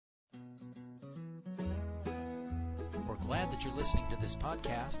glad that you're listening to this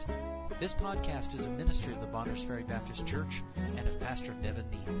podcast. This podcast is a ministry of the Bonners Ferry Baptist Church and of Pastor Nevin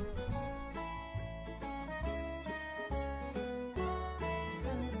Neal.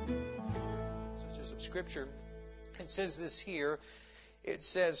 Passages of Scripture, it says this here. It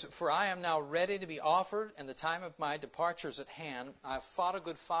says, "For I am now ready to be offered, and the time of my departure is at hand. I have fought a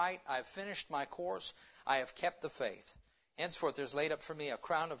good fight. I have finished my course. I have kept the faith. Henceforth there is laid up for me a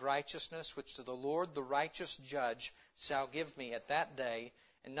crown of righteousness, which to the Lord, the righteous judge, shall give me at that day,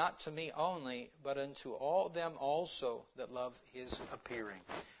 and not to me only, but unto all them also that love his appearing."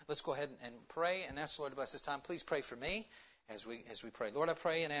 Let's go ahead and pray and ask the Lord to bless this time. Please pray for me as we pray. Lord, I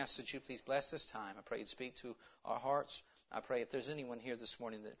pray and ask that you please bless this time. I pray you'd speak to our hearts. I pray if there's anyone here this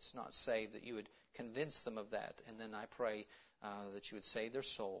morning that's not saved, that you would convince them of that. And then I pray that you would save their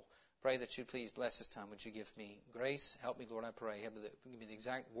soul. Pray that you please bless this time. Would you give me grace? Help me, Lord, I pray. Give me the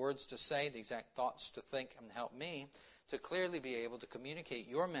exact words to say, the exact thoughts to think, and help me to clearly be able to communicate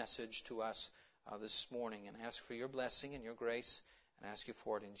your message to us this morning. And ask for your blessing and your grace, and ask you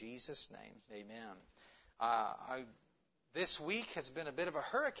for it in Jesus' name. Amen. This week has been a bit of a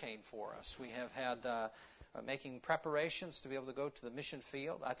hurricane for us. We have had making preparations to be able to go to the mission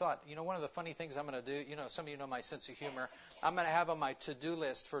field. I thought, one of the funny things I'm going to do, some of you know my sense of humor, I'm going to have on my to-do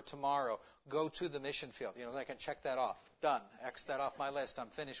list for tomorrow, go to the mission field. I can check that off. Done. X that off my list. I'm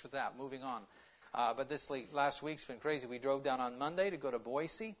finished with that. Moving on. But this last week's been crazy. We drove down on Monday to go to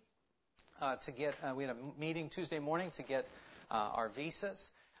Boise to get, we had a meeting Tuesday morning to get our visas.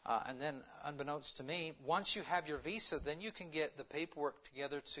 And then, unbeknownst to me, once you have your visa, then you can get the paperwork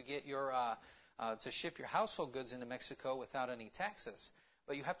together to get your to ship your household goods into Mexico without any taxes.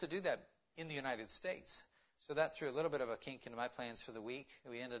 But you have to do that in the United States. So that threw a little bit of a kink into my plans for the week.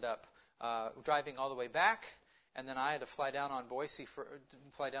 We ended up driving all the way back, and then I had to fly down to Boise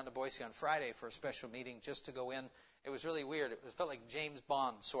on Friday for a special meeting just to go in. It was really weird. It felt like James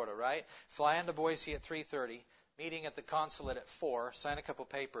Bond, sort of, right? Fly into Boise at 3:30. Meeting at the consulate at 4, sign a couple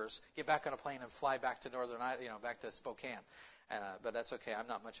papers, get back on a plane and fly back to back to Spokane. But that's okay. I'm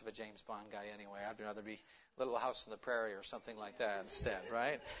not much of a James Bond guy anyway. I'd rather be Little House on the Prairie or something like that instead,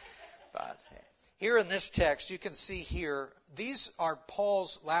 right? But here in this text, you can see here, these are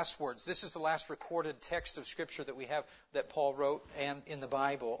Paul's last words. This is the last recorded text of Scripture that we have that Paul wrote and in the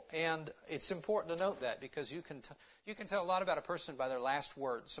Bible. And it's important to note that because you can tell a lot about a person by their last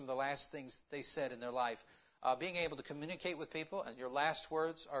words, some of the last things they said in their life. Being able to communicate with people, and your last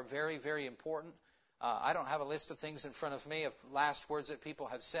words are very, very important. I don't have a list of things in front of me of last words that people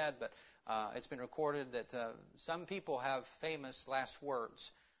have said, but it's been recorded that some people have famous last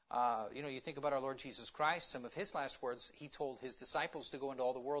words. You think about our Lord Jesus Christ, some of his last words, he told his disciples to go into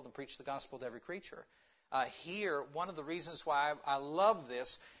all the world and preach the gospel to every creature. Here, one of the reasons why I love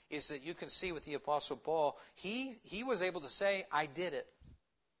this is that you can see with the Apostle Paul, he was able to say, I did it.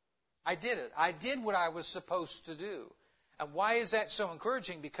 I did it. I did what I was supposed to do. And why is that so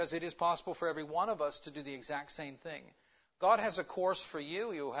encouraging? Because it is possible for every one of us to do the exact same thing. God has a course for you.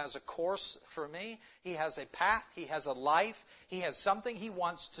 He has a course for me. He has a path. He has a life. He has something He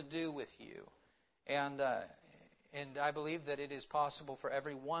wants to do with you. And I believe that it is possible for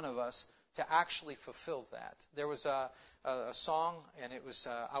every one of us to actually fulfill that. There was a song, and it was,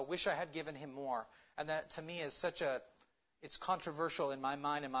 I wish I had given him more. And that to me is it's controversial in my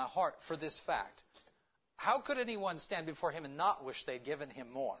mind and my heart for this fact. How could anyone stand before him and not wish they'd given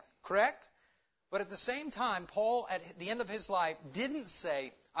him more? Correct? But at the same time, Paul, at the end of his life, didn't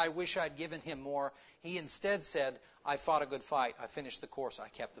say, I wish I'd given him more. He instead said, I fought a good fight. I finished the course. I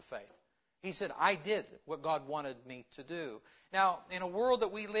kept the faith. He said, I did what God wanted me to do. Now, in a world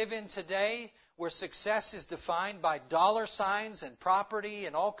that we live in today, where success is defined by dollar signs and property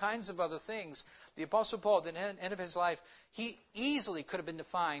and all kinds of other things, the Apostle Paul, at the end of his life, he easily could have been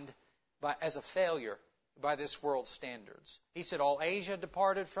defined as a failure by this world's standards. He said, all Asia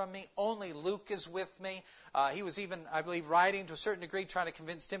departed from me. Only Luke is with me. He was even, I believe, writing to a certain degree, trying to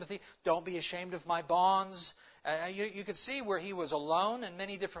convince Timothy, don't be ashamed of my bonds. You could see where he was alone in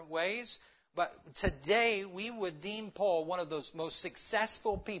many different ways. But today, we would deem Paul one of those most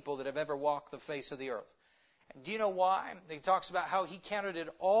successful people that have ever walked the face of the earth. And do you know why? He talks about how he counted it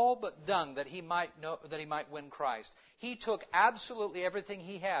all but dung that he might win Christ. He took absolutely everything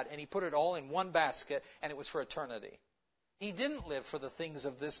he had and he put it all in one basket, and it was for eternity. He didn't live for the things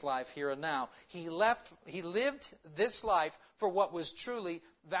of this life here and now. He lived this life for what was truly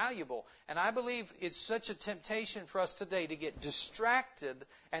valuable. And I believe it's such a temptation for us today to get distracted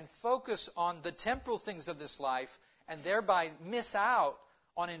and focus on the temporal things of this life and thereby miss out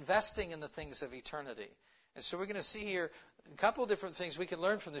on investing in the things of eternity. And so we're going to see here A couple of different things we can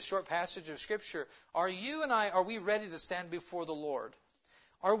learn from this short passage of Scripture. Are we ready to stand before the Lord?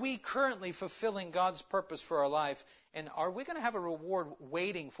 Are we currently fulfilling God's purpose for our life? And are we going to have a reward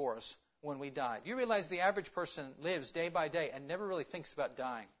waiting for us when we die? You realize the average person lives day by day and never really thinks about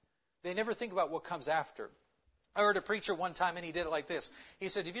dying. They never think about what comes after. I heard a preacher one time, and he did it like this. He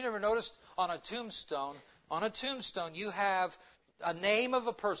said, have you never noticed on a tombstone you have a name of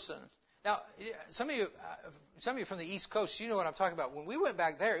a person? Now, some of you from the East Coast, you know what I'm talking about. When we went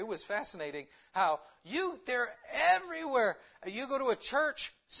back there, it was fascinating how they're everywhere. You go to a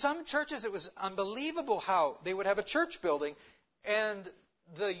church, some churches, it was unbelievable how they would have a church building, and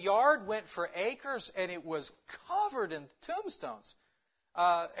the yard went for acres, and it was covered in tombstones.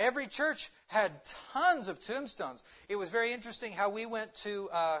 Every church had tons of tombstones. It was very interesting how we went through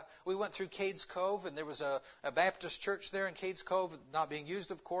Cades Cove, and there was a Baptist church there in Cades Cove, not being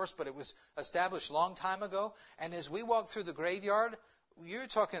used, of course, but it was established a long time ago. And as we walked through the graveyard, you're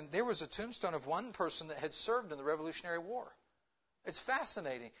talking, there was a tombstone of one person that had served in the Revolutionary War. It's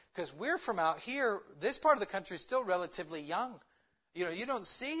fascinating because we're from out here. This part of the country is still relatively young. You don't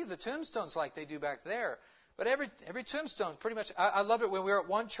see the tombstones like they do back there. But every tombstone, pretty much, I loved it when we were at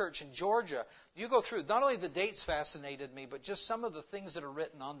one church in Georgia. You go through, not only the dates fascinated me, but just some of the things that are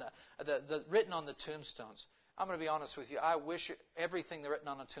written on written on the tombstones. I'm going to be honest with you. I wish everything written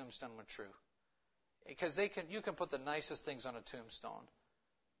on a tombstone were true, because you can put the nicest things on a tombstone.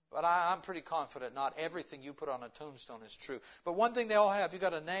 But I'm pretty confident not everything you put on a tombstone is true. But one thing they all have, you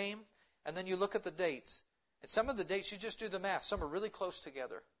got a name, and then you look at the dates. And some of the dates, you just do the math. Some are really close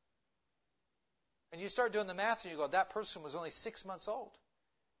together. And you start doing the math and you go, that person was only 6 months old.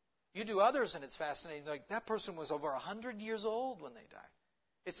 You do others and it's fascinating. Like, that person was over 100 years old when they died.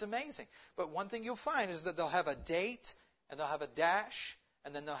 It's amazing. But one thing you'll find is that they'll have a date, and they'll have a dash,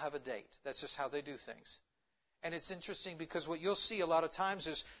 and then they'll have a date. That's just how they do things. And it's interesting because what you'll see a lot of times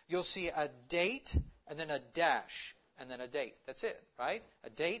is you'll see a date, and then a dash, and then a date. That's it, right? A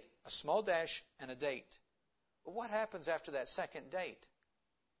date, a small dash, and a date. But what happens after that second date?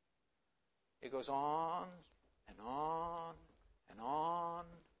 It goes on and on and on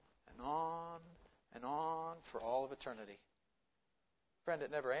and on and on for all of eternity. Friend,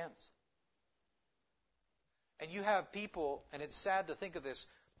 it never ends. And you have people, and it's sad to think of this,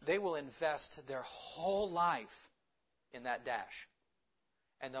 they will invest their whole life in that dash.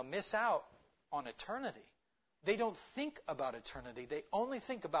 And they'll miss out on eternity. They don't think about eternity. They only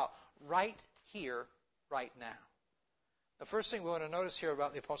think about right here, right now. The first thing we want to notice here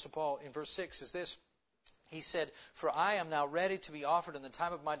about the Apostle Paul in verse 6 is this. He said, for I am now ready to be offered, and the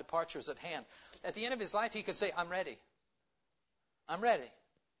time of my departure is at hand. At the end of his life, he could say, I'm ready. I'm ready.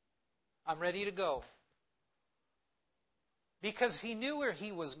 I'm ready to go. Because he knew where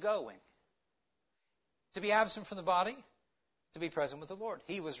he was going. To be absent from the body, to be present with the Lord.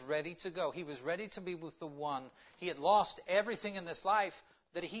 He was ready to go. He was ready to be with the one. He had lost everything in this life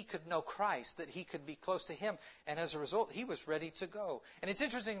that he could know Christ, that he could be close to Him. And as a result, he was ready to go. And it's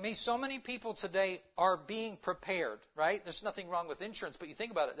interesting to me, so many people today are being prepared, right? There's nothing wrong with insurance, but you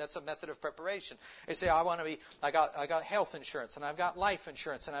think about it, that's a method of preparation. They say, I got health insurance, and I've got life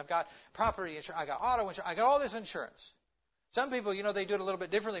insurance, and I've got property insurance, I got auto insurance, I got all this insurance. Some people, they do it a little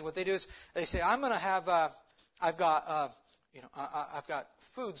bit differently. What they do is they say, I'm going to have, I've got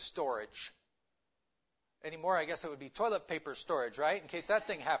food storage. Anymore, I guess it would be toilet paper storage, right? In case that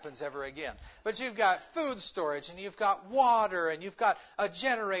thing happens ever again. But you've got food storage, and you've got water, and you've got a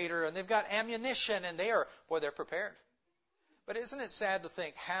generator, and they've got ammunition, and they're prepared. But isn't it sad to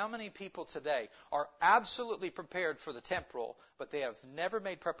think how many people today are absolutely prepared for the temporal, but they have never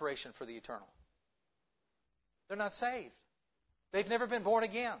made preparation for the eternal? They're not saved. They've never been born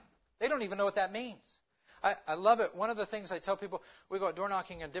again. They don't even know what that means. I love it. One of the things I tell people, we go out door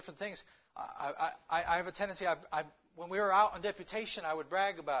knocking and different things. I have a tendency, when we were out on deputation, I would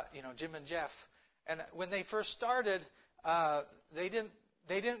brag about, Jim and Jeff. And when they first started, they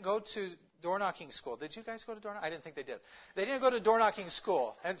didn't go to door knocking school. Did you guys go to door knocking? I didn't think they did. They didn't go to door knocking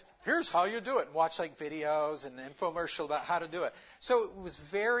school. And here's how you do it. And watch videos and infomercial about how to do it. So it was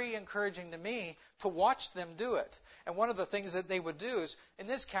very encouraging to me to watch them do it. And one of the things that they would do is, in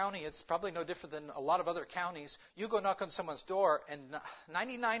this county, it's probably no different than a lot of other counties. You go knock on someone's door, and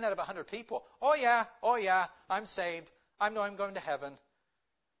 99 out of 100 people, oh yeah, I'm saved. I know I'm going to heaven.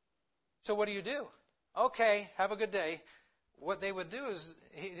 So what do? Okay, have a good day. What they would do is,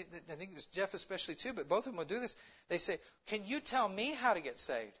 I think it was Jeff especially too, but both of them would do this. They say, can you tell me how to get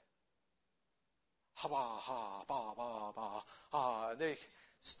saved? Ha, ba, ha, ba, ba, ba, ha. They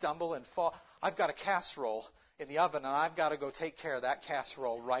stumble and fall. I've got a casserole in the oven, and I've got to go take care of that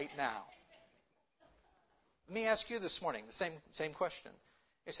casserole right now. Let me ask you this morning the same question.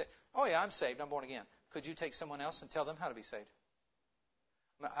 You say, oh yeah, I'm saved, I'm born again. Could you take someone else and tell them how to be saved?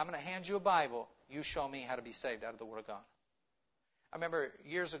 I'm going to hand you a Bible. You show me how to be saved out of the Word of God. I remember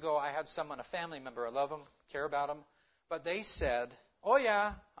years ago I had someone, a family member, I love them, care about them, but they said, oh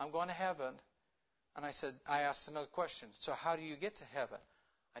yeah, I'm going to heaven. And I asked them a question. So how do you get to heaven?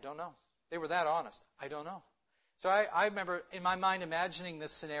 I don't know. They were that honest. I don't know. So I remember in my mind imagining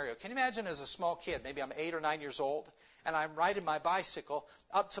this scenario. Can you imagine as a small kid, maybe I'm 8 or 9 years old, and I'm riding my bicycle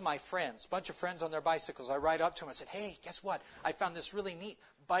up to my friends, a bunch of friends on their bicycles. I ride up to them and I said, hey, guess what? I found this really neat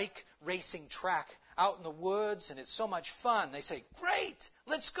bike racing track out in the woods, and it's so much fun. They say, great,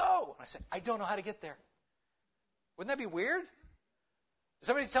 let's go. And I said, I don't know how to get there. Wouldn't that be weird?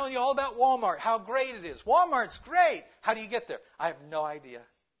 Somebody's telling you all about Walmart, how great it is. Walmart's great. How do you get there? I have no idea.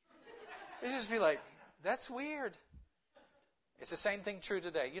 It'd just be like, that's weird. It's the same thing true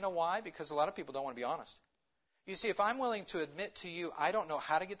today. You know why? Because a lot of people don't want to be honest. You see, if I'm willing to admit to you I don't know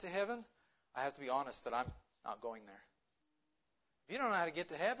how to get to heaven, I have to be honest that I'm not going there. If you don't know how to get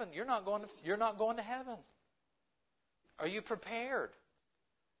to heaven, you're not going to heaven. Are you prepared?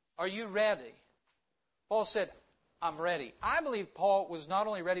 Are you ready? Paul said, I'm ready. I believe Paul was not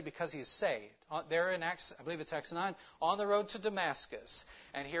only ready because he's saved. There in Acts, I believe it's Acts 9, on the road to Damascus.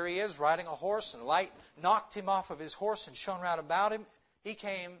 And here he is riding a horse, and light knocked him off of his horse and shone round about him. He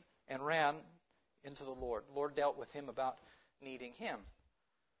came and ran into the Lord. The Lord dealt with him about needing him.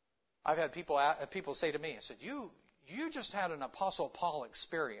 I've had people say to me, I said, you just had an Apostle Paul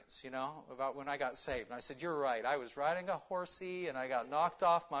experience, about when I got saved. And I said, you're right. I was riding a horsey, and I got knocked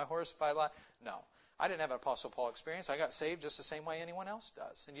off my horse by light. No. I didn't have an Apostle Paul experience. I got saved just the same way anyone else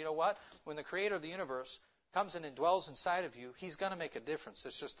does. And you know what? When the Creator of the universe comes in and dwells inside of you, He's going to make a difference.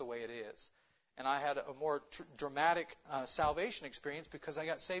 It's just the way it is. And I had a more dramatic salvation experience because I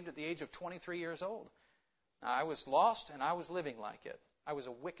got saved at the age of 23 years old. Now, I was lost and I was living like it. I was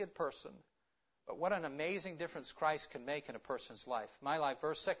a wicked person. But what an amazing difference Christ can make in a person's life. My life,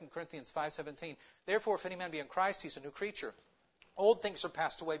 verse 2 Corinthians 5:17. Therefore, if any man be in Christ, he's a new creature. Old things are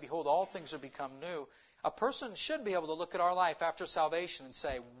passed away. Behold, all things are become new. A person should be able to look at our life after salvation and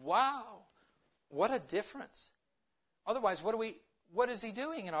say, wow, what a difference. Otherwise, what is he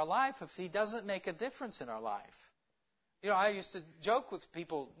doing in our life if he doesn't make a difference in our life? I used to joke with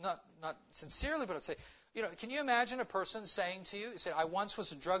people, not sincerely, but I'd say, can you imagine a person saying to you, I once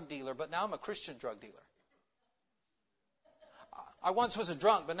was a drug dealer, but now I'm a Christian drug dealer. I once was a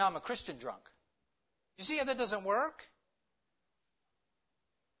drunk, but now I'm a Christian drunk. You see how that doesn't work?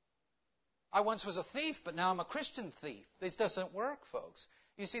 I once was a thief, but now I'm a Christian thief. This doesn't work, folks.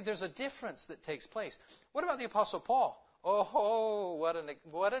 You see, there's a difference that takes place. What about the Apostle Paul? Oh,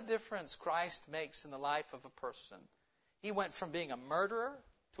 what a difference Christ makes in the life of a person. He went from being a murderer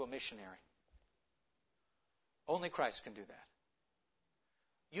to a missionary. Only Christ can do that.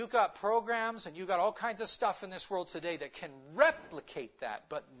 You've got programs and you've got all kinds of stuff in this world today that can replicate that,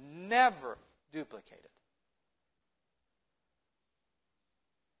 but never duplicate it.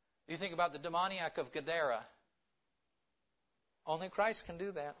 You think about the demoniac of Gadara. Only Christ can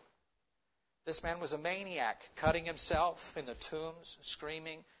do that. This man was a maniac, cutting himself in the tombs,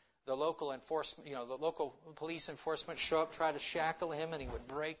 screaming. The local police enforcement show up, try to shackle him, and he would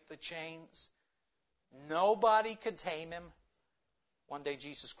break the chains. Nobody could tame him. One day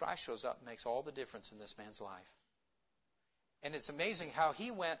Jesus Christ shows up and makes all the difference in this man's life. And it's amazing how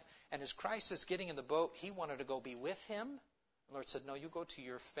he went, and as Christ is getting in the boat, he wanted to go be with him. The Lord said, no, you go to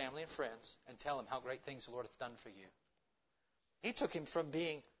your family and friends and tell them how great things the Lord hath done for you. He took him from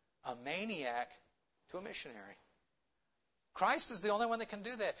being a maniac to a missionary. Christ is the only one that can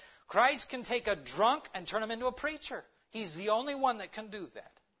do that. Christ can take a drunk and turn him into a preacher. He's the only one that can do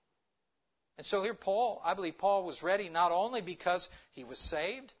that. And so here I believe Paul was ready not only because he was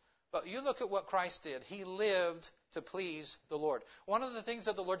saved, but you look at what Christ did. He lived to please the Lord. One of the things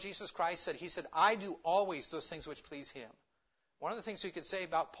that the Lord Jesus Christ said, He said, I do always those things which please Him. One of the things you could say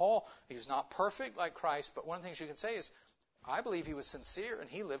about Paul, he was not perfect like Christ, but one of the things you can say is, I believe he was sincere and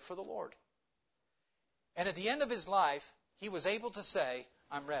he lived for the Lord. And at the end of his life, he was able to say,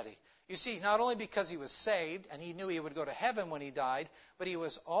 I'm ready. You see, not only because he was saved and he knew he would go to heaven when he died, but he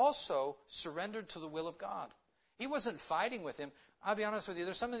was also surrendered to the will of God. He wasn't fighting with him. I'll be honest with you,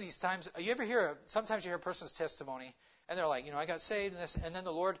 there's some of these times, sometimes you hear a person's testimony, and they're like, I got saved, and then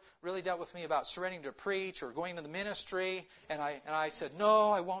the Lord really dealt with me about surrendering to preach or going to the ministry, and I said,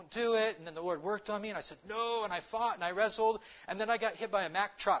 no, I won't do it, and then the Lord worked on me, and I said, no, and I fought, and I wrestled, and then I got hit by a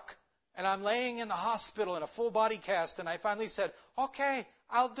Mack truck, and I'm laying in the hospital in a full body cast, and I finally said, okay,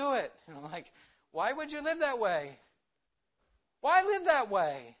 I'll do it. And I'm like, why would you live that way? Why live that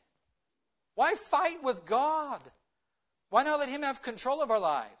way? Why fight with God? Why not let Him have control of our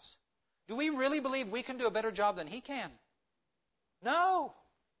lives? Do we really believe we can do a better job than He can? No.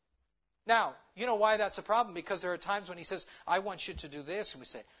 Now, you know why that's a problem? Because there are times when He says, I want you to do this. And we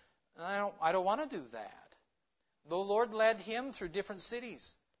say, I don't want to do that. The Lord led him through different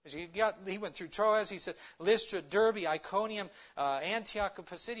cities. He went through Troas, he said Lystra, Derbe, Iconium, Antioch of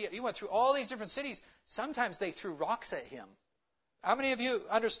Pisidia. He went through all these different cities. Sometimes they threw rocks at him. How many of you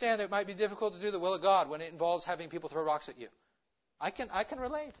understand it might be difficult to do the will of God when it involves having people throw rocks at you? I can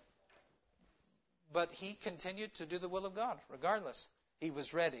relate. But he continued to do the will of God regardless. He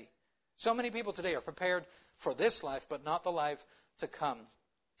was ready. So many people today are prepared for this life, but not the life to come.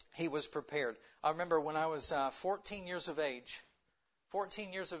 He was prepared. I remember when I was 14 years of age.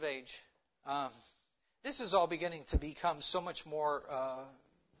 This is all beginning to become so much more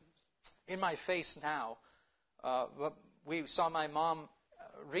in my face now. But we saw my mom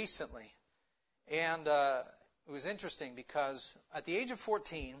recently. And it was interesting because at the age of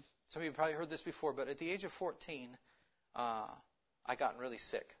 14, some of you probably heard this before, but at the age of 14, I got really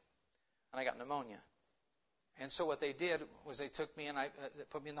sick. And I got pneumonia. And so what they did was they took me and they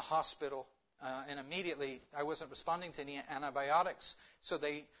put me in the hospital. And immediately I wasn't responding to any antibiotics. So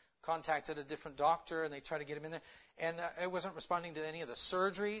they contacted a different doctor and they tried to get him in there. And I wasn't responding to any of the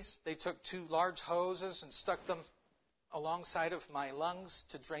surgeries. They took 2 large hoses and stuck them alongside of my lungs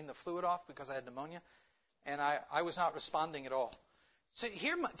to drain the fluid off because I had pneumonia. And I was not responding at all. So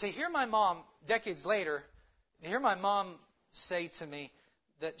to hear my mom, decades later, to hear my mom say to me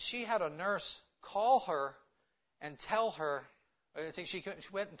that she had a nurse call her and tell her, I think she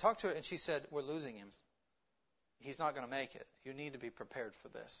went and talked to her and she said, we're losing him. He's not going to make it. You need to be prepared for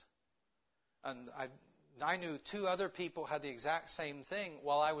this. And I knew 2 other people had the exact same thing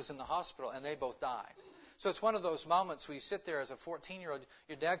while I was in the hospital, and they both died. So it's one of those moments where you sit there as a 14-year-old,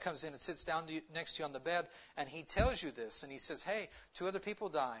 your dad comes in and sits down next to you on the bed, and he tells you this, and he says, hey, 2 other people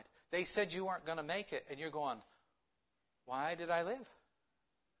died. They said you weren't going to make it, and you're going, why did I live?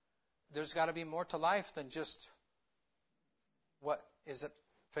 There's got to be more to life than just what is at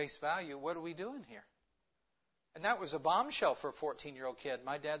face value. What are we doing here? And that was a bombshell for a 14-year-old kid.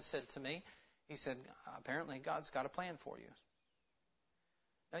 My dad said to me, he said, apparently God's got a plan for you.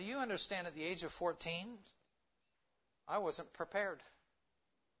 Now you understand at the age of 14, I wasn't prepared.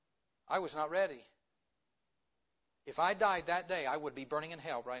 I was not ready. If I died that day, I would be burning in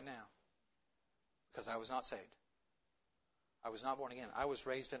hell right now because I was not saved. I was not born again. I was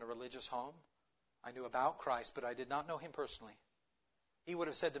raised in a religious home. I knew about Christ, but I did not know Him personally. He would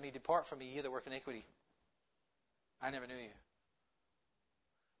have said to me, depart from me, ye that work iniquity. I never knew you.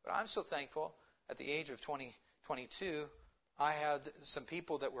 But I'm so thankful at the age of 22, I had some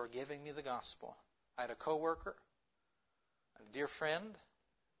people that were giving me the gospel. I had a coworker, a dear friend,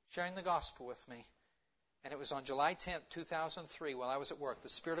 sharing the gospel with me. And it was on July 10th, 2003, while I was at work, the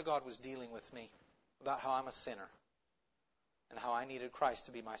Spirit of God was dealing with me about how I'm a sinner and how I needed Christ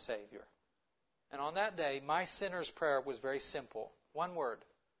to be my Savior. And on that day, my sinner's prayer was very simple. One word.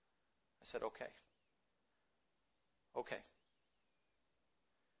 I said, okay. Okay.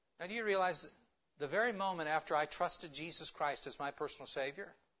 Now, do you realize that the very moment after I trusted Jesus Christ as my personal Savior,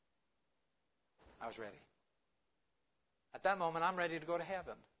 I was ready. At that moment, I'm ready to go to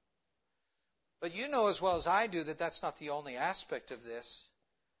heaven. But you know as well as I do that that's not the only aspect of this.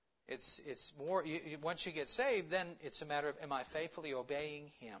 It's more, once you get saved, then it's a matter of, am I faithfully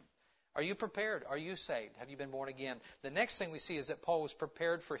obeying Him? Are you prepared? Are you saved? Have you been born again? The next thing we see is that Paul was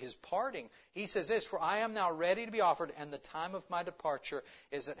prepared for his parting. He says this, for I am now ready to be offered, and the time of my departure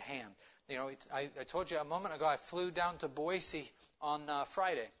is at hand. You know, I told you a moment ago, I flew down to Boise on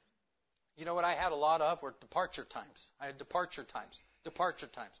Friday. You know what I had a lot of were departure times. I had departure times.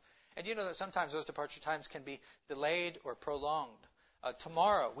 And you know that sometimes those departure times can be delayed or prolonged.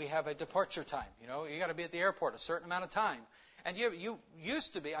 Tomorrow we have a departure time. You know, you got to be at the airport a certain amount of time. And you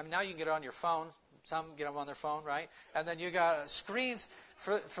used to be, I mean, now you can get it on your phone. Some get them on their phone, right? And then you got screens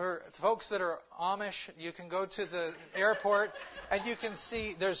for folks that are Amish. You can go to the airport and you can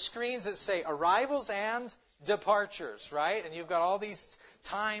see there's screens that say arrivals and departures, right? And you've got all these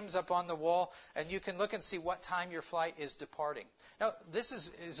times up on the wall, and you can look and see what time your flight is departing. Now, this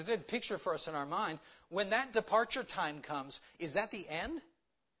is a good picture for us in our mind. When that departure time comes, is that the end?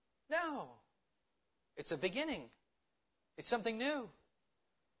 No. It's a beginning. It's something new.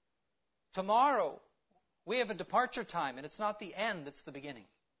 Tomorrow, we have a departure time, and it's not the end, it's the beginning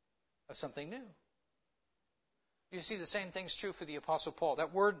of something new. You see, the same thing's true for the Apostle Paul.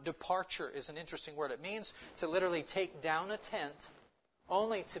 That word departure is an interesting word. It means to literally take down a tent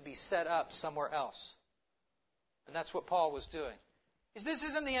only to be set up somewhere else. And that's what Paul was doing. This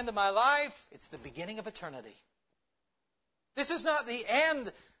isn't the end of my life. It's the beginning of eternity. This is not the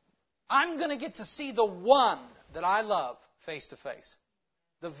end. I'm going to get to see the one that I love face to face.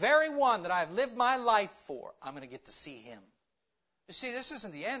 The very one that I've lived my life for, I'm going to get to see him. You see, this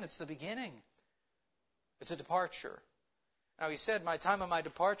isn't the end. It's the beginning. It's a departure. Now, he said, my time of my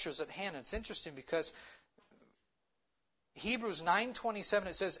departure is at hand. It's interesting because Hebrews 9:27,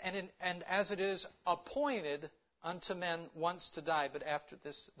 it says, and as it is appointed unto men once to die, but after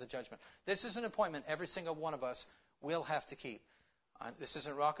this, the judgment. This is an appointment every single one of us will have to keep. This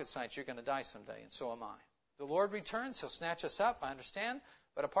isn't rocket science. You're going to die someday, and so am I. The Lord returns. He'll snatch us up, I understand.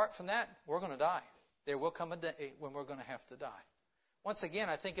 But apart from that, we're going to die. There will come a day when we're going to have to die. Once again,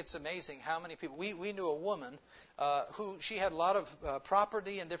 I think it's amazing how many people... We knew a woman who she had a lot of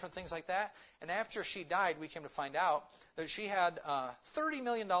property and different things like that. And after she died, we came to find out that she had $30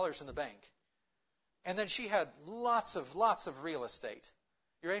 million in the bank. And then she had lots of real estate.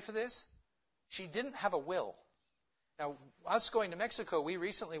 You ready for this? She didn't have a will. Now, us going to Mexico, we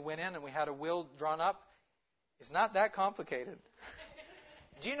recently went in and we had a will drawn up. It's not that complicated.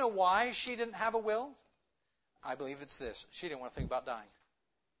 Do you know why she didn't have a will? I believe it's this. She didn't want to think about dying.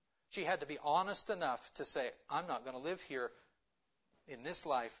 She had to be honest enough to say, I'm not going to live here in this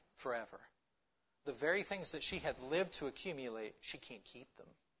life forever. The very things that she had lived to accumulate, she can't keep them.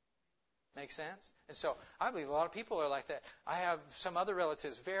 Make sense? And so I believe a lot of people are like that. I have some other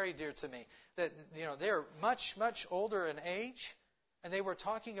relatives very dear to me that, they're much, much older in age, and they were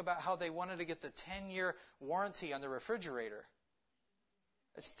talking about how they wanted to get the 10-year warranty on the refrigerator.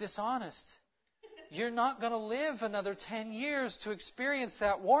 It's dishonest. You're not going to live another 10 years to experience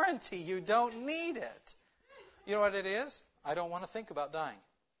that warranty. You don't need it. You know what it is? I don't want to think about dying.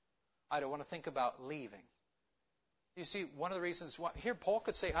 I don't want to think about leaving. You see, one of the reasons why, here Paul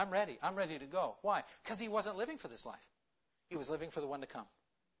could say, I'm ready to go. Why? Because he wasn't living for this life. He was living for the one to come.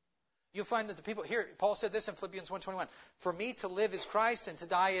 You'll find that the people, here, Paul said this in Philippians 1:21, for me to live is Christ and to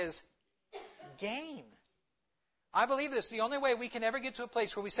die is gain. I believe this. The only way we can ever get to a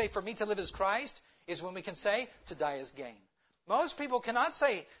place where we say, for me to live is Christ, is when we can say, to die is gain. Most people cannot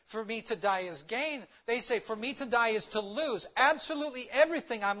say, for me to die is gain. They say, for me to die is to lose absolutely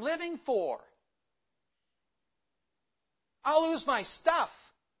everything I'm living for. I'll lose my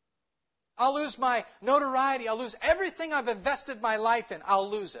stuff. I'll lose my notoriety. I'll lose everything I've invested my life in. I'll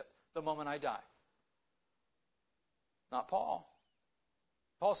lose it the moment I die. Not Paul.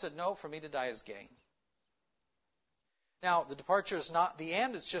 Paul said, no, for me to die is gain. Now, the departure is not the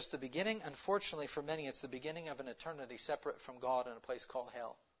end, it's just the beginning. Unfortunately, for many, it's the beginning of an eternity separate from God in a place called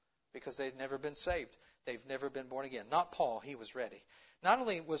hell. Because they've never been saved. They've never been born again. Not Paul, he was ready. Not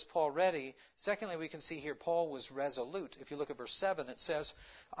only was Paul ready, secondly, we can see here Paul was resolute. If you look at verse 7, it says,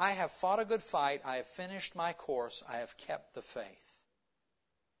 I have fought a good fight, I have finished my course, I have kept the faith.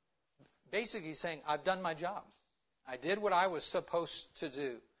 Basically, he's saying, I've done my job. I did what I was supposed to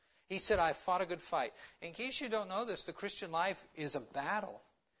do. He said, I fought a good fight. In case you don't know this, the Christian life is a battle.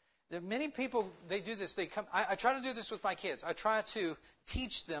 There are many people, they do this. I try to do this with my kids. I try to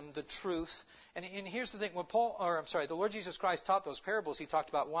teach them the truth. And here's the thing. When the Lord Jesus Christ taught those parables, he talked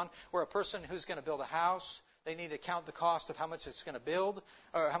about one where a person who's going to build a house, they need to count the cost of how much it's going to build,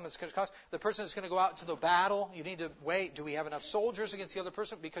 or how much it's going to cost. The person that's going to go out to the battle, you need to weigh, do we have enough soldiers against the other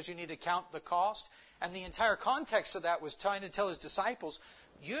person? Because you need to count the cost. And the entire context of that was trying to tell his disciples,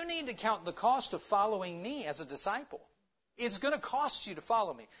 you need to count the cost of following me as a disciple. It's going to cost you to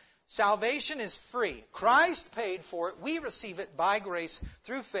follow me. Salvation is free. Christ paid for it. We receive it by grace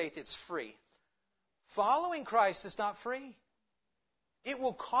through faith. It's free. Following Christ is not free. It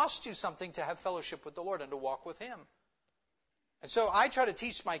will cost you something to have fellowship with the Lord and to walk with Him. And so I try to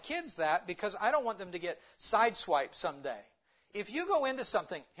teach my kids that because I don't want them to get sideswiped someday. If you go into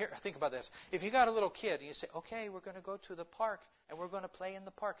something, here, think about this. If you got a little kid and you say, okay, we're going to go to the park and we're going to play in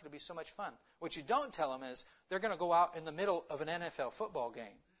the park. It'll be so much fun. What you don't tell them is they're going to go out in the middle of an NFL football game.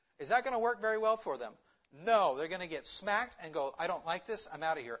 Is that going to work very well for them? No, they're going to get smacked and go, I don't like this. I'm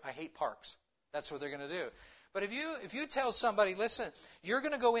out of here. I hate parks. That's what they're going to do. But if you tell somebody, listen, you're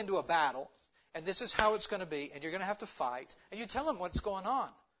going to go into a battle and this is how it's going to be and you're going to have to fight, and you tell them what's going on.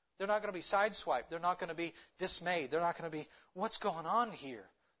 They're not going to be sideswiped. They're not going to be dismayed. They're not going to be, what's going on here?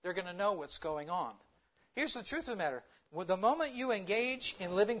 They're going to know what's going on. Here's the truth of the matter. The moment you engage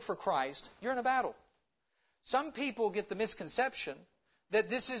in living for Christ, you're in a battle. Some people get the misconception that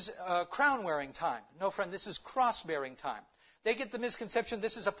this is a crown-wearing time. No, friend, this is cross-bearing time. They get the misconception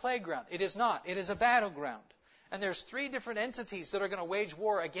this is a playground. It is not. It is a battleground. And there's 3 different entities that are going to wage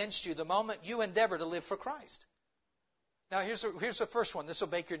war against you the moment you endeavor to live for Christ. Now, here's the first one. This will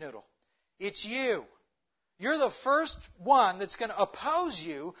bake your noodle. It's you. You're the first one that's going to oppose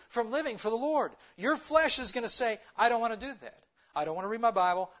you from living for the Lord. Your flesh is going to say, I don't want to do that. I don't want to read my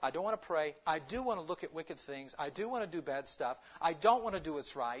Bible. I don't want to pray. I do want to look at wicked things. I do want to do bad stuff. I don't want to do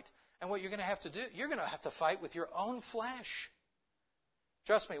what's right. And what you're going to have to do, you're going to have to fight with your own flesh.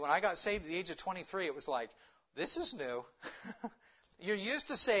 Trust me, when I got saved at the age of 23, it was like, this is new. You're used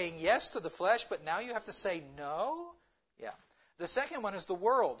to saying yes to the flesh, but now you have to say no? Yeah. The second one is the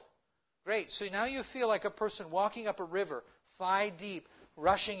world. Great. So now you feel like a person walking up a river, thigh deep,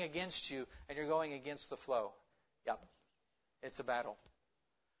 rushing against you, and you're going against the flow. Yep. It's a battle.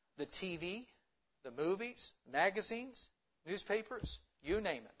 The TV, the movies, magazines, newspapers, you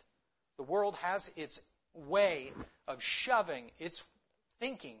name it. The world has its way of shoving its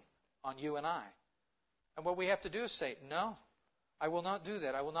thinking on you and I. And what we have to do is say, no, I will not do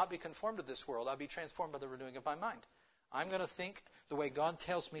that. I will not be conformed to this world. I'll be transformed by the renewing of my mind. I'm going to think the way God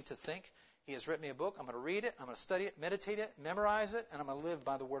tells me to think. He has written me a book. I'm going to read it. I'm going to study it, meditate it, memorize it, and I'm going to live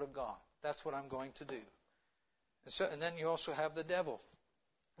by the Word of God. That's what I'm going to do. And then you also have the devil.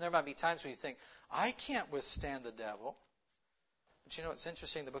 There might be times when you think, I can't withstand the devil. But you know, it's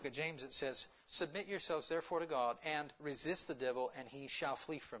interesting. In the book of James, it says, submit yourselves therefore to God and resist the devil, and he shall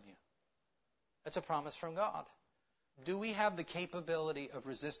flee from you. That's a promise from God. Do we have the capability of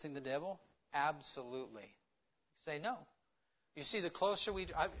resisting the devil? Absolutely. Say no. You see, the closer we...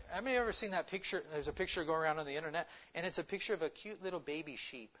 Have you ever seen that picture? There's a picture going around on the internet, and it's a picture of a cute little baby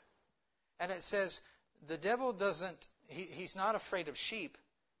sheep. And it says, the devil doesn't... He's not afraid of sheep.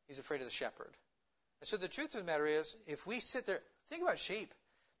 He's afraid of the shepherd. And so the truth of the matter is, if we sit there... Think about sheep.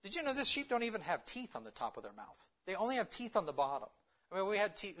 Did you know this sheep don't even have teeth on the top of their mouth? They only have teeth on the bottom. I mean, we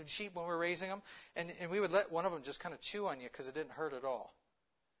had sheep when we were raising them, and we would let one of them just kind of chew on you because it didn't hurt at all.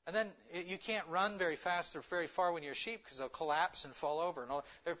 And then you can't run very fast or very far when you're a sheep because they'll collapse and fall over. And all.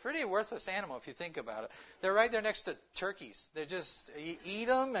 They're a pretty worthless animal if you think about it. They're right there next to turkeys. They just you eat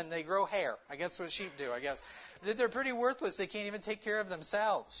them and they grow hair. I guess what sheep do. I guess they're pretty worthless. They can't even take care of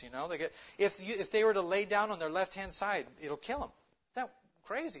themselves. You know, if they were to lay down on their left-hand side, it'll kill them. That's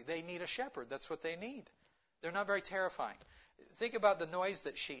crazy. They need a shepherd. That's what they need. They're not very terrifying. Think about the noise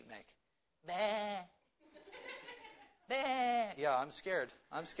that sheep make. Bah. Yeah, I'm scared.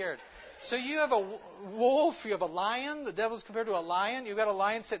 So you have a wolf, you have a lion. The devil's compared to a lion. You've got a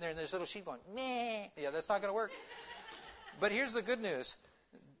lion sitting there and there's little sheep going, meh. Yeah, that's not going to work. But here's the good news.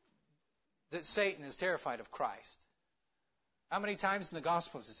 That Satan is terrified of Christ. How many times in the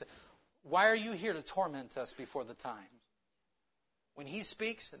Gospels it says, why are you here to torment us before the time? When he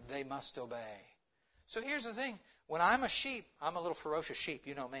speaks, they must obey. So here's the thing. When I'm a sheep, I'm a little ferocious sheep.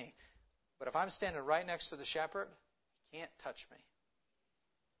 You know me. But if I'm standing right next to the shepherd, he can't touch me.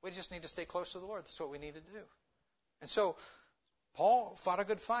 We just need to stay close to the Lord. That's what we need to do. And so, Paul fought a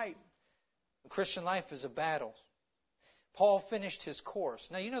good fight. The Christian life is a battle. Paul finished his course.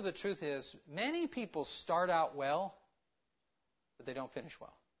 Now, you know the truth is, many people start out well, but they don't finish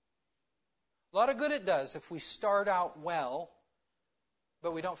well. A lot of good it does if we start out well,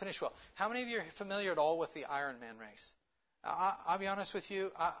 but we don't finish well. How many of you are familiar at all with the Ironman race? I'll be honest with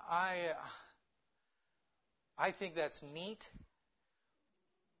you. I think that's neat,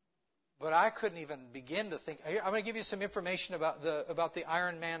 but I couldn't even begin to think. I'm going to give you some information about the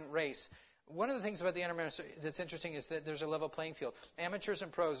Ironman race. One of the things about the Ironman race that's interesting is that there's a level playing field. Amateurs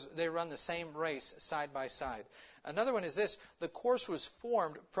and pros, they run the same race side by side. Another one is this. The course was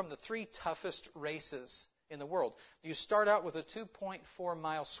formed from the 3 toughest races in the world. You start out with a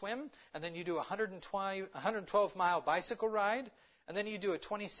 2.4-mile swim, and then you do a 112-mile bicycle ride, and then you do a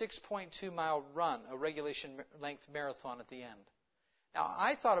 26.2-mile run, a regulation-length marathon at the end. Now,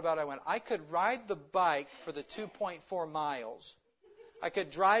 I thought about it. I went, I could ride the bike for the 2.4 miles. I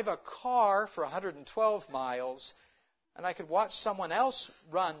could drive a car for 112 miles, and I could watch someone else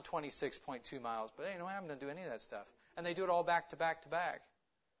run 26.2 miles. But anyway, I'm going to do any of that stuff. And they do it all back to back to back.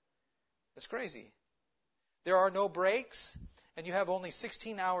 It's crazy. There are no breaks, and you have only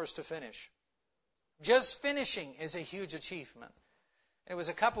 16 hours to finish. Just finishing is a huge achievement. And it was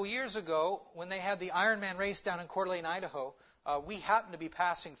a couple years ago when they had the Ironman race down in Coeur d'Alene, Idaho. We happened to be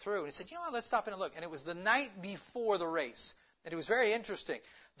passing through, and he said, let's stop in and look. And it was the night before the race. And it was very interesting.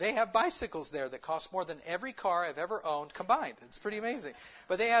 They have bicycles there that cost more than every car I've ever owned combined. It's pretty amazing.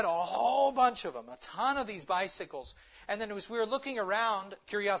 But they had a whole bunch of them, a ton of these bicycles. And then we were looking around,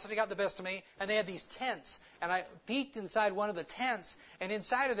 curiosity got the best of me, and they had these tents. And I peeked inside one of the tents, and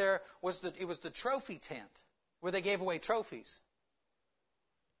inside of there was the trophy tent where they gave away trophies.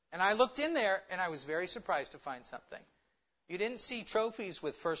 And I looked in there, and I was very surprised to find something. You didn't see trophies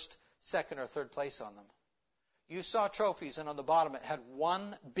with first, second, or third place on them. you saw trophies, and on the bottom it had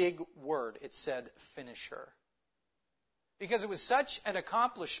one big word. It said, finisher. Because it was such an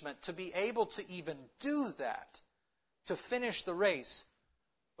accomplishment to be able to even do that, to finish the race,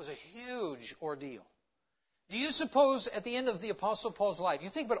 was a huge ordeal. Do you suppose at the end of the Apostle Paul's life, you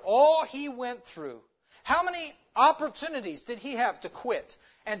think about all he went through, how many opportunities did he have to quit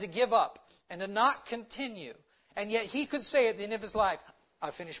and to give up and to not continue? And yet he could say at the end of his life,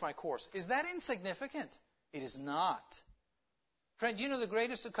 I finished my course. Is that insignificant? It is not. Friend, you know the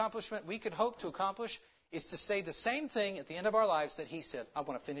greatest accomplishment we could hope to accomplish is to say the same thing at the end of our lives that he said, I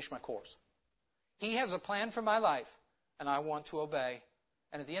want to finish my course. He has a plan for my life, and I want to obey.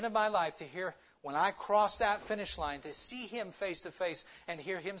 And at the end of my life, to hear, when I cross that finish line, to see him face to face and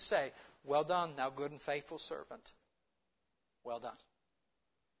hear him say, well done, thou good and faithful servant. Well done.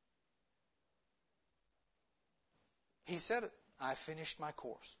 He said it. I finished my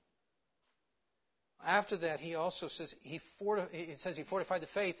course. After that, he also says, it says he fortified the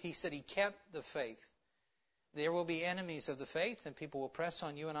faith. He said he kept the faith. There will be enemies of the faith, and people will press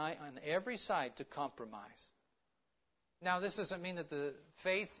on you and I on every side to compromise. Now, this doesn't mean that the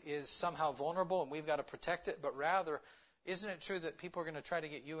faith is somehow vulnerable and we've got to protect it, but rather, isn't it true that people are going to try to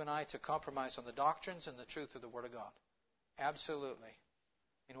get you and I to compromise on the doctrines and the truth of the Word of God? Absolutely.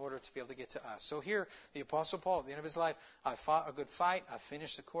 In order to be able to get to us. So here, the Apostle Paul, at the end of his life, I fought a good fight, I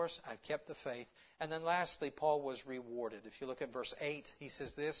finished the course, I've kept the faith. And then lastly, Paul was rewarded. If you look at verse 8, he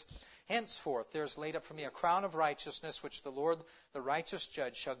says this, henceforth there is laid up for me a crown of righteousness, which the Lord, the righteous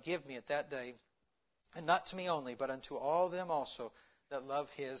judge, shall give me at that day, and not to me only, but unto all them also that love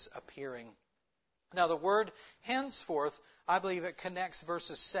his appearing. Now the word henceforth, I believe it connects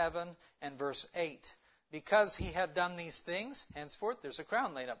verses 7 and verse 8. Because he had done these things, henceforth there's a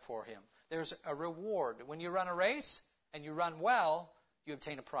crown laid up for him. There's a reward. When you run a race and you run well, you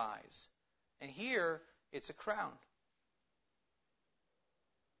obtain a prize. And here, it's a crown.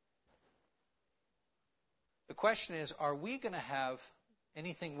 The question is, are we going to have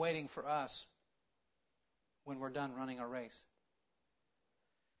anything waiting for us when we're done running our race?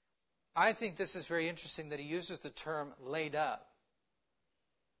 I think this is very interesting that he uses the term laid up.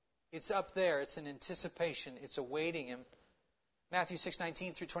 It's up there. It's an anticipation. It's awaiting him. Matthew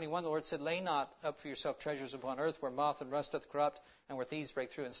 6:19 through 21, the Lord said, lay not up for yourself treasures upon earth, where moth and rust doth corrupt, and where thieves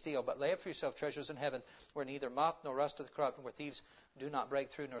break through and steal. But lay up for yourself treasures in heaven, where neither moth nor rust doth corrupt, and where thieves do not break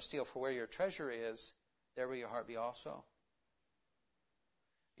through nor steal. For where your treasure is, there will your heart be also.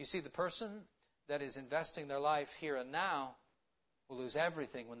 You see, the person that is investing their life here and now will lose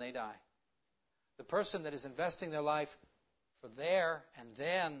everything when they die. The person that is investing their life for there and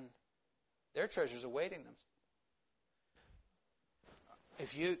then, their treasure's awaiting them.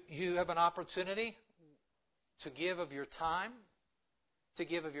 If you have an opportunity to give of your time, to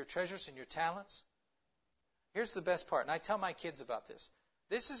give of your treasures and your talents, here's the best part, and I tell my kids about this.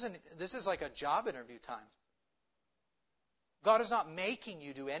 This is like a job interview time. God is not making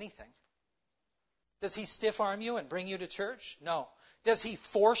you do anything. Does he stiff-arm you and bring you to church? No. Does he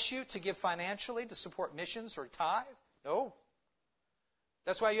force you to give financially to support missions or tithe? No.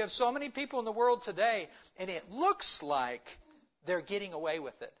 That's why you have so many people in the world today, and it looks like they're getting away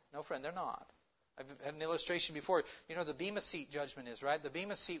with it. No, friend, they're not. I've had an illustration before. You know, the Bema Seat judgment is, right? The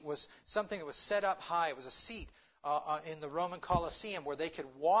Bema Seat was something that was set up high. It was a seat in the Roman Colosseum where they could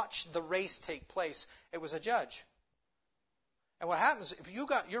watch the race take place. It was a judge. And what happens, if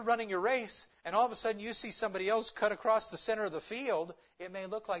you're running your race, and all of a sudden you see somebody else cut across the center of the field, it may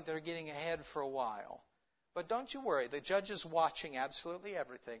look like they're getting ahead for a while. But don't you worry, the judge is watching absolutely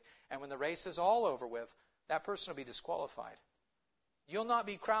everything. And when the race is all over with, that person will be disqualified. You'll not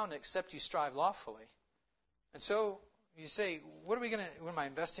be crowned except you strive lawfully. And so you say, what am I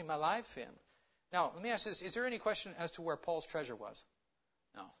investing my life in? Now, let me ask this. Is there any question as to where Paul's treasure was?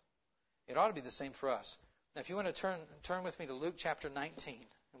 No. It ought to be the same for us. Now, if you want to turn with me to Luke chapter 19,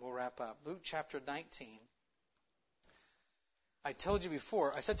 and we'll wrap up. Luke chapter 19. I told you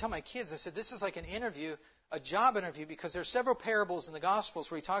before, tell my kids, I said, this is like an interview, a job interview, because there are several parables in the Gospels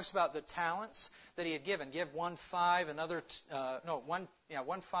where he talks about the talents that he had given. Give 1 5, another, 1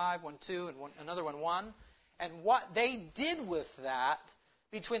 5, 1 2, and another 1. And what they did with that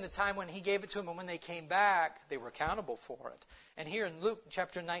between the time when he gave it to them and when they came back, they were accountable for it. And here in Luke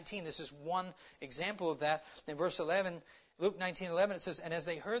chapter 19, this is one example of that. In verse 11, Luke 19:11, it says, and as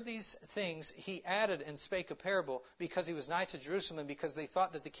they heard these things, he added and spake a parable, because he was nigh to Jerusalem, and because they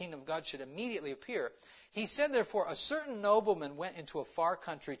thought that the kingdom of God should immediately appear. He said, therefore, a certain nobleman went into a far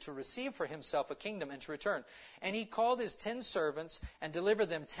country to receive for himself a kingdom and to return. And he called his 10 servants and delivered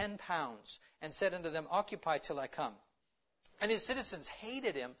them 10 pounds, and said unto them, occupy till I come. And his citizens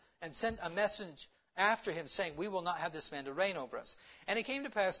hated him and sent a after him, saying, we will not have this man to reign over us. And it came to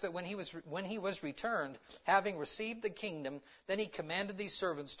pass that when he was returned, having received the kingdom, then he commanded these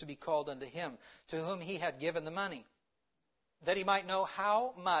servants to be called unto him, to whom he had given the money, that he might know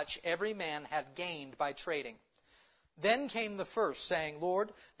how much every man had gained by trading. Then came the first, saying, Lord,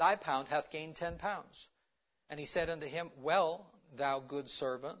 thy pound hath gained 10 pounds. And he said unto him, Well, thou good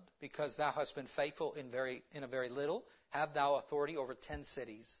servant, because thou hast been faithful in a very little, have thou authority over 10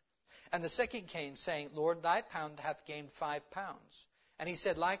 cities. And the second came, saying, Lord, thy pound hath gained 5 pounds. And he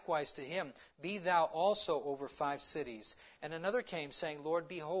said likewise to him, Be thou also over 5 cities. And another came, saying, Lord,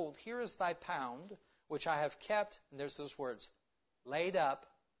 behold, here is thy pound, which I have kept, and there's those words, laid up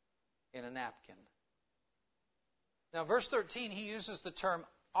in a napkin. Now, verse 13, he uses the term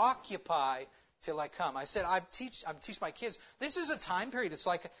occupy till I come. I said, I teach my kids. This is a time period. It's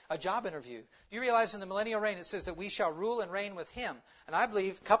like a job interview. You realize in the millennial reign it says that we shall rule and reign with him. And I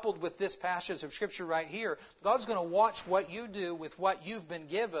believe, coupled with this passage of Scripture right here, God's going to watch what you do with what you've been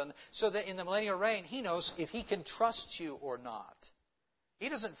given so that in the millennial reign, he knows if he can trust you or not. He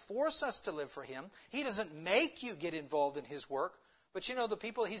doesn't force us to live for him. He doesn't make you get involved in his work. But you know, the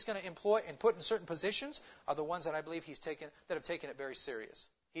people he's going to employ and put in certain positions are the ones that I believe that have taken it very serious.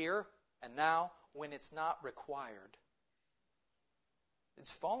 Here and now, when it's not required.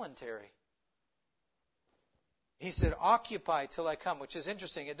 It's voluntary. He said, occupy till I come, which is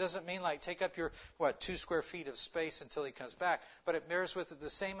interesting. It doesn't mean like take up your, 2 square feet of space until he comes back. But it bears with it the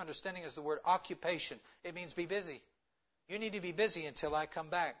same understanding as the word occupation. It means be busy. You need to be busy until I come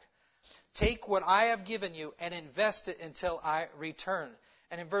back. Take what I have given you and invest it until I return.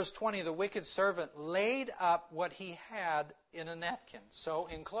 And in verse 20, the wicked servant laid up what he had in a napkin. So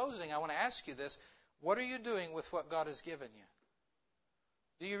in closing, I want to ask you this. What are you doing with what God has given you?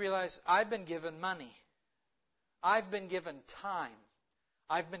 Do you realize I've been given money? I've been given time.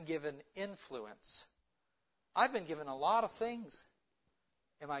 I've been given influence. I've been given a lot of things.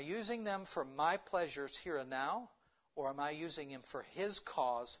 Am I using them for my pleasures here and now? Or am I using them for his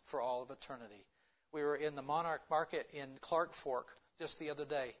cause for all of eternity? We were in the Monarch Market in Clark Fork just the other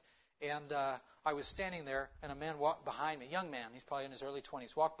day. And I was standing there, and a man walked behind me, a young man, he's probably in his early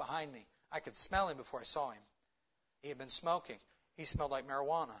 20s, walked behind me. I could smell him before I saw him. He had been smoking. He smelled like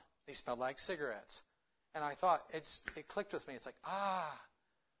marijuana. He smelled like cigarettes. And I thought, it clicked with me. It's like,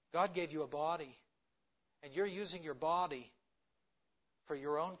 God gave you a body, and you're using your body for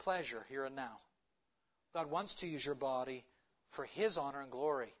your own pleasure here and now. God wants to use your body for his honor and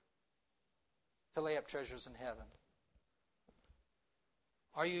glory, to lay up treasures in heaven.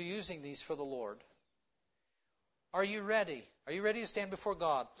 Are you using these for the Lord? Are you ready? Are you ready to stand before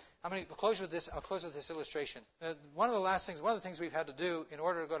God? I'm going to close with this. I'll close with this illustration. One of the things we've had to do in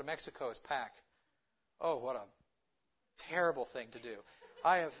order to go to Mexico is pack. Oh, what a terrible thing to do.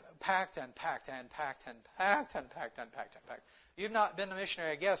 I have packed and packed and packed and packed and packed and packed and packed. You've not been a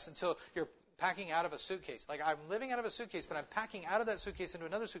missionary, I guess, until you're packing out of a suitcase. Like I'm living out of a suitcase, but I'm packing out of that suitcase into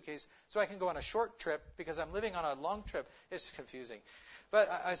another suitcase so I can go on a short trip because I'm living on a long trip. It's confusing. But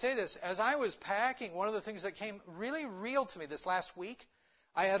I say this, as I was packing, one of the things that came really real to me this last week,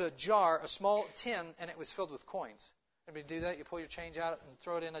 I had a jar, a small tin, and it was filled with coins. Everybody do that? You pull your change out and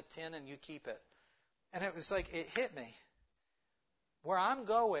throw it in a tin and you keep it. And it was like, it hit me. Where I'm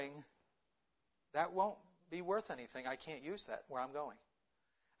going, that won't be worth anything. I can't use that where I'm going.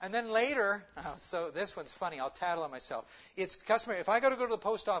 And then later, so this one's funny, I'll tattle on myself. It's customary, if I got to go to the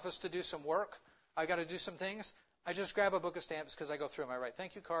post office to do some work, I got to do some things, I just grab a book of stamps because I go through them. I write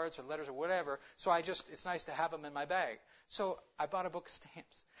thank you cards or letters or whatever. So it's nice to have them in my bag. So I bought a book of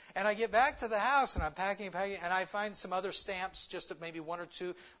stamps. And I get back to the house and I'm packing, and I find some other stamps, just maybe 1 or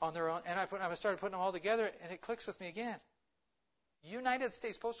 2 on their own. And I started putting them all together and it clicks with me again. United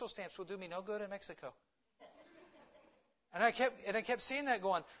States postal stamps will do me no good in Mexico. And I kept seeing that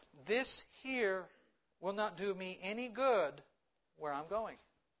going, this here will not do me any good where I'm going.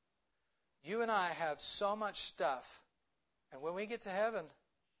 You and I have so much stuff, and when we get to heaven,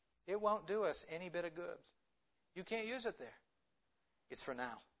 it won't do us any bit of good. You can't use it there. It's for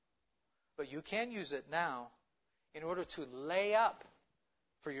now. But you can use it now in order to lay up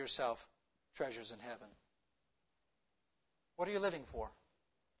for yourself treasures in heaven. What are you living for?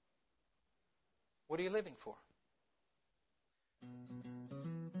 What are you living for?